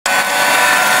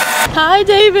Hi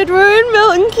David, we're in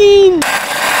Milton Keynes.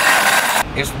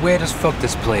 It's weird as fuck,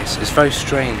 this place. It's very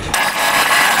strange.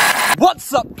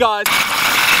 What's up, guys?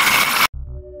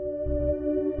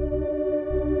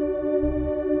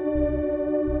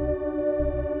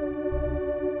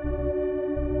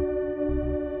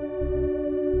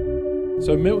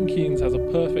 So Milton Keynes has a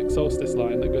perfect solstice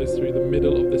line that goes through the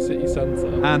middle of the city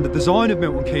centre. And the design of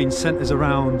Milton Keynes centres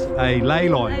around a ley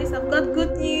line. Guys, I've got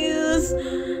good news.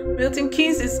 Milton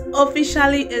Keynes is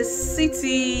officially a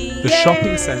city. The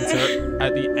shopping centre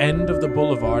at the end of the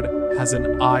boulevard has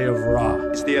an Eye of Ra.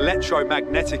 It's the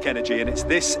electromagnetic energy, and it's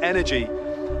this energy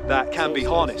that can be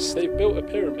harnessed. They've built a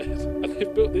pyramid, and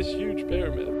they've built this huge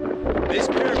pyramid. This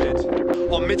pyramid,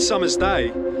 on Midsummer's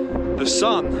Day, the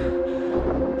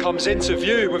sun comes into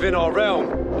view within our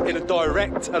realm in a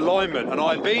direct alignment, and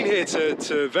I've been here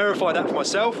to verify that for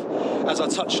myself, as I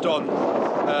touched on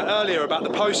earlier about the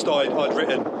post I'd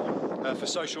written for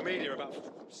social media about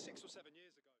 6 or 7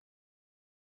 years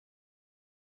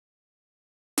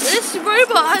ago. This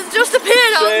robot has just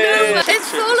appeared out of nowhere. It's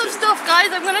full of stuff,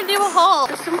 guys. I'm gonna do a haul.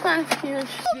 There's some kind of huge.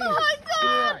 Oh my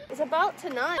god! It's about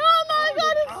tonight. Oh my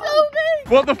god, it's so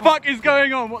big! What the fuck is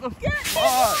going on? What the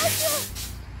fuck?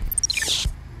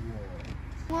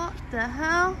 What the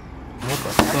hell? What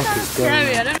the fuck is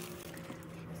Scary, going on?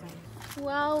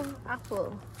 12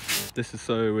 apple. This is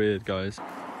so weird, guys.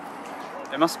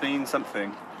 It must mean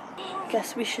something.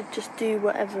 Guess we should just do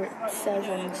whatever it says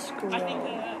on the scroll.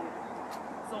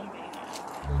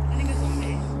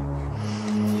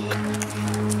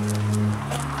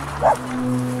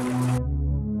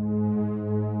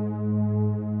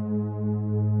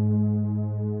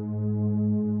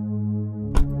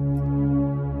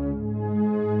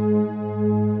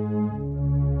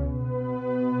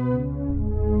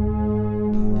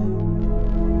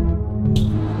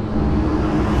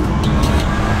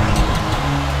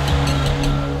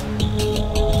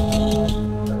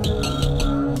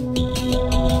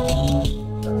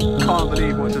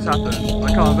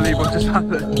 I can't believe what just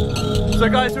happened. So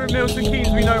guys, we're in Milton Keynes,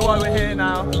 we know why we're here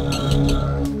now.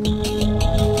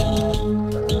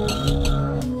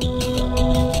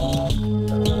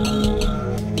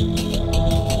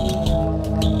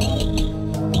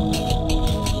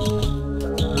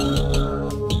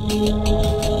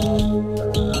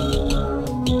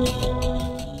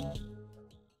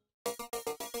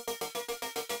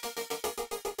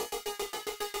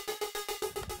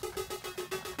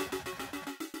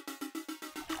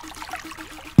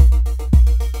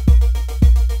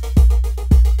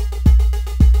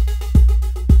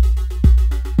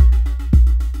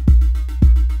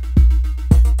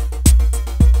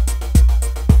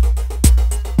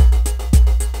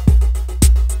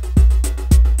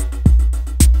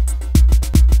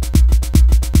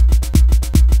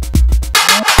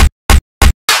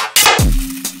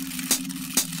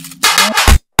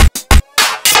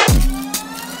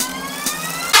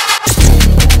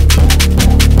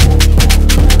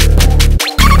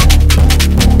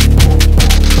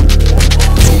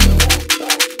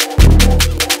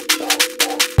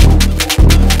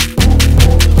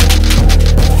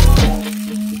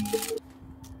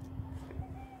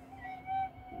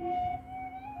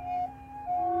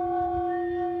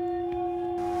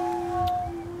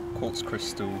 Quartz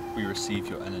crystal, we receive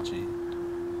your energy.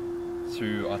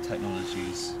 Through our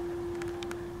technologies,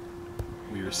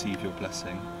 we receive your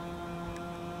blessing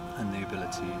and the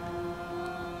ability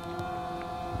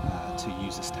to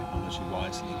use this technology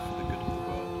wisely for the good of the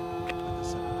world and the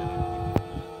 7 billion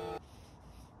people.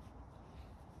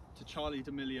 To Charlie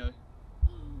D'Amelio.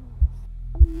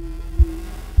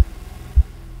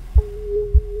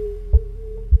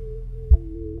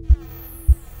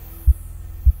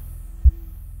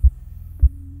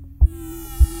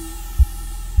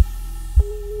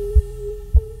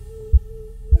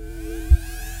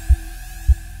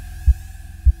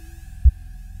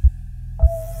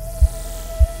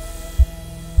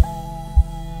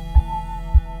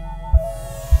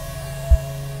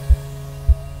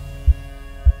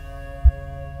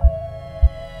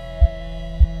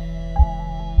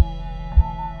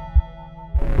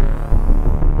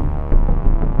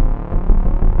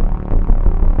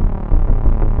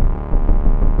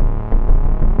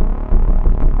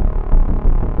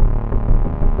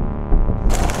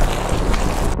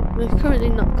 We're currently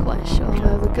not quite sure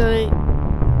where we're going.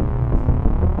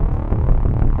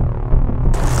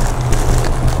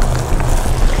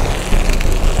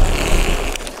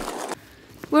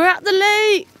 We're at the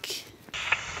lake!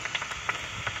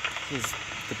 This is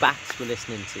the bats we're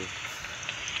listening to.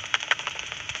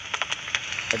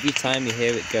 Every time you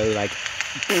hear it go like,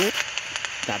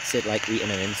 that's it, like eating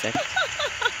an insect.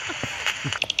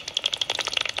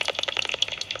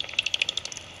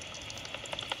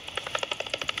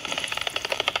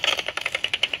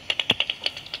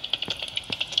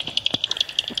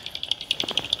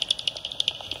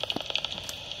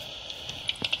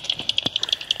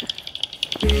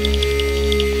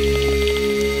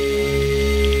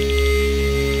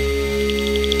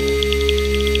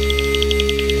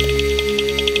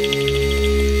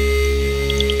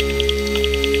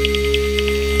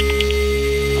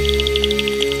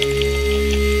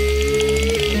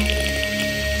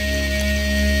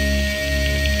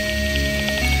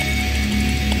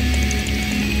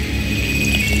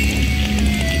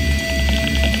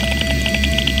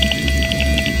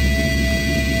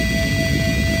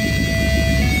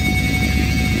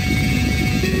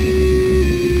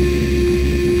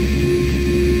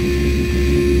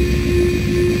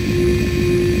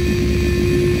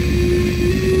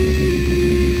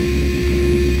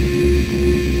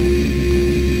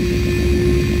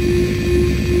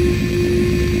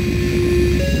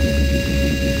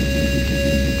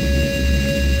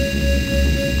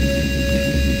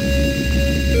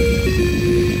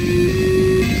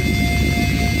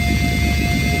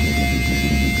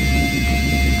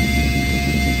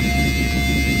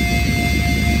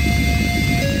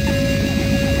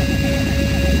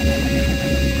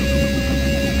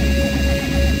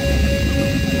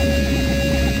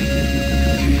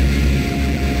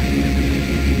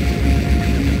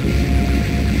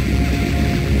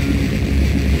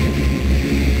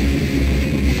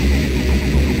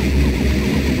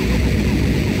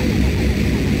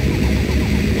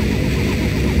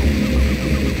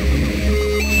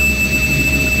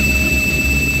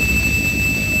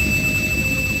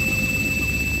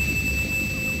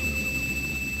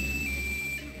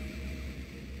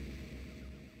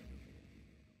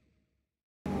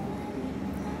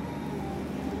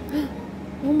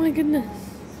 Oh my goodness.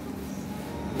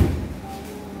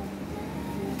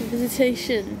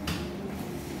 Visitation.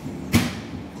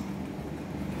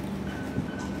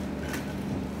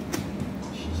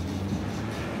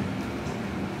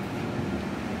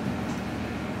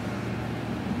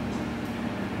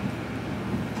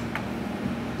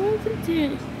 What is it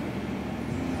doing?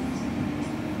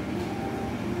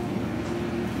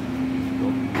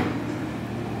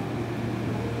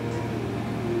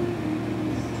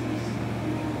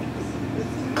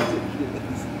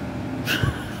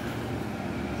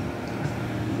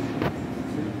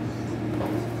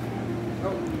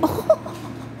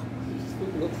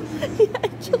 Yeah,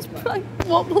 it just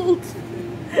wobbled.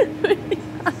 Really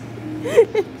high.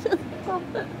 It just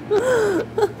stopped it.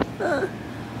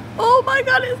 Oh my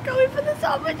god, it's going for the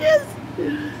sandwiches!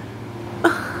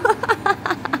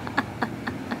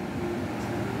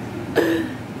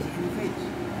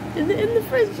 Is it in the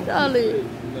fridge, Darley?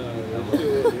 No,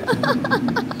 surely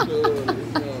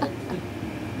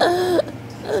not.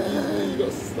 You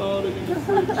got started in the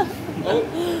fridge.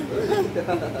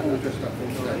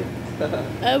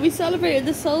 We celebrated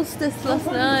the solstice last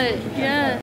night. Yeah.